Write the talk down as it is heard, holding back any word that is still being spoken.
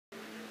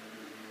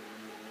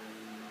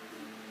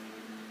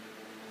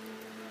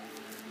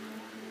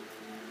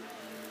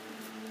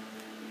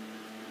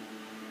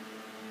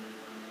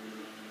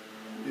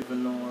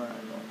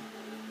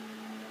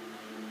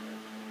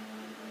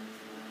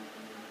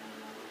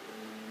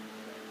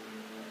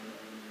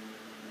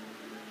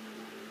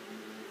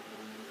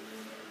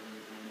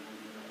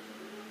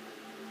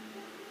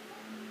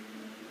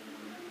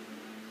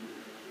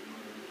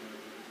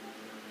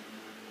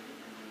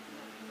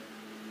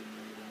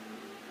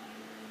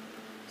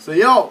So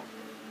yo,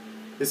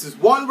 this is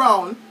one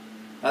round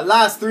that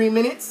lasts 3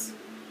 minutes.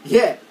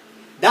 Yeah,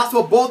 that's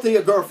what both of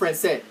your girlfriends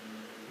said.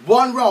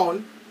 One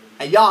round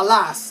and y'all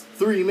last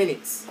 3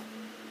 minutes.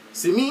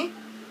 See me?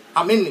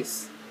 I'm in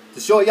this to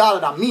show y'all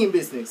that I mean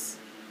business.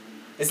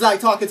 It's like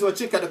talking to a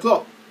chick at the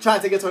club,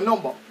 trying to get her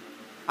number.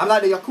 I'm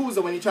like the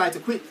Yakuza when you try to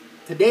quit.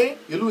 Today,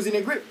 you're losing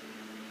your grip.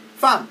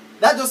 Fam,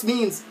 that just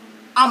means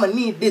I'ma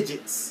need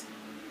digits.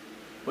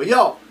 But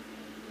yo,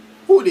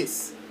 who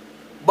this?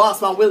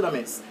 Bossman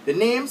Wilderness. The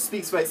name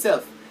speaks for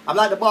itself. I'm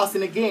like the boss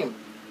in the game.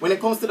 When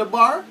it comes to the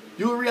bar,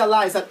 you'll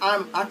realize that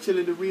I'm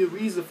actually the real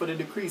reason for the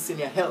decrease in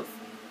your health.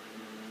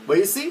 But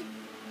you see,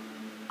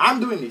 I'm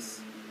doing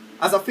this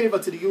as a favor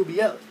to the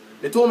UBL.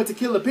 They told me to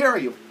kill the pair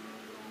of you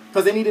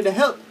because they needed the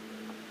help.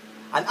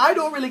 And I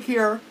don't really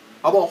care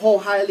about how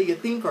highly you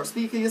think or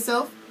speak of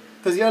yourself,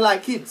 because you're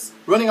like kids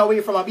running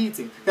away from a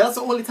beating. Because that's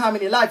the only time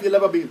in your life you'll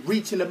ever be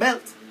reaching the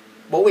belt.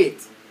 But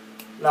wait,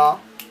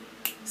 now,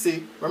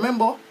 see,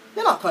 remember,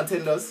 you're not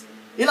contenders.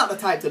 You're not the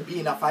type to be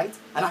in a fight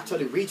and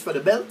actually reach for the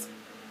belt.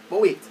 But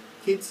wait,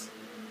 kids,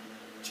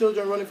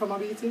 children running from a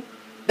beating?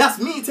 That's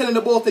me telling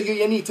the both of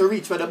you need to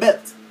reach for the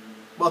belt.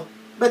 But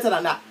better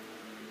than that.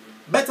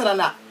 Better than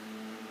that.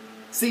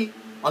 See,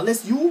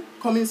 unless you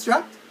come in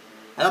strapped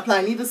and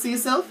apply needles to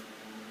yourself,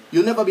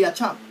 you'll never be a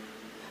champ.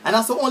 And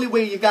that's the only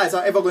way you guys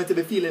are ever going to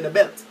be feeling the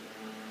belt.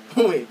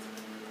 Wait.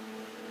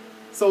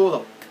 So hold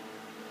up.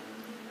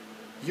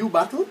 You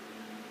battle?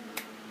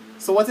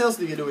 So what else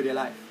do you do with your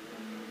life?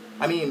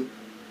 I mean,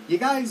 you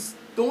guys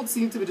don't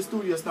seem to be the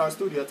studio star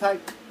studio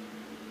type.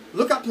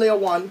 Look at player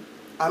 1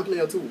 and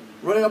player 2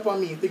 running up on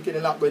me thinking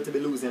they're not going to be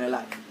losing their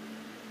life.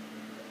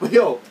 But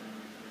yo,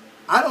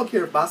 I don't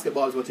care if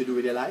basketball is what you do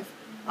with your life.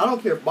 I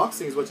don't care if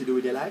boxing is what you do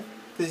with your life.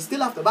 Because you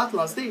still have to battle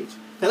on stage.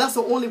 Because that's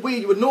the only way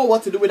you would know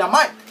what to do with a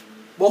mic.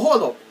 But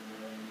hold up.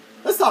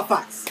 Let's talk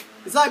facts.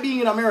 It's like being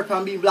in America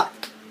and being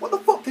black. What the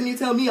fuck can you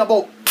tell me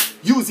about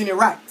using your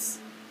rights?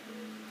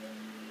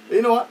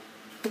 You know what?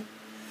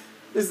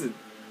 Listen.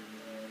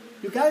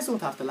 You guys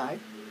don't have to lie.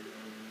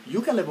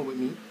 You can level with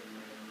me.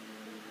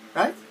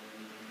 Right?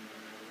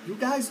 You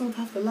guys don't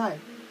have to lie.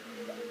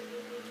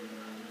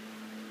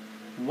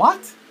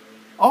 What?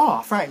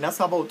 Oh, Frank, that's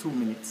about 2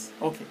 minutes.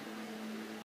 Okay.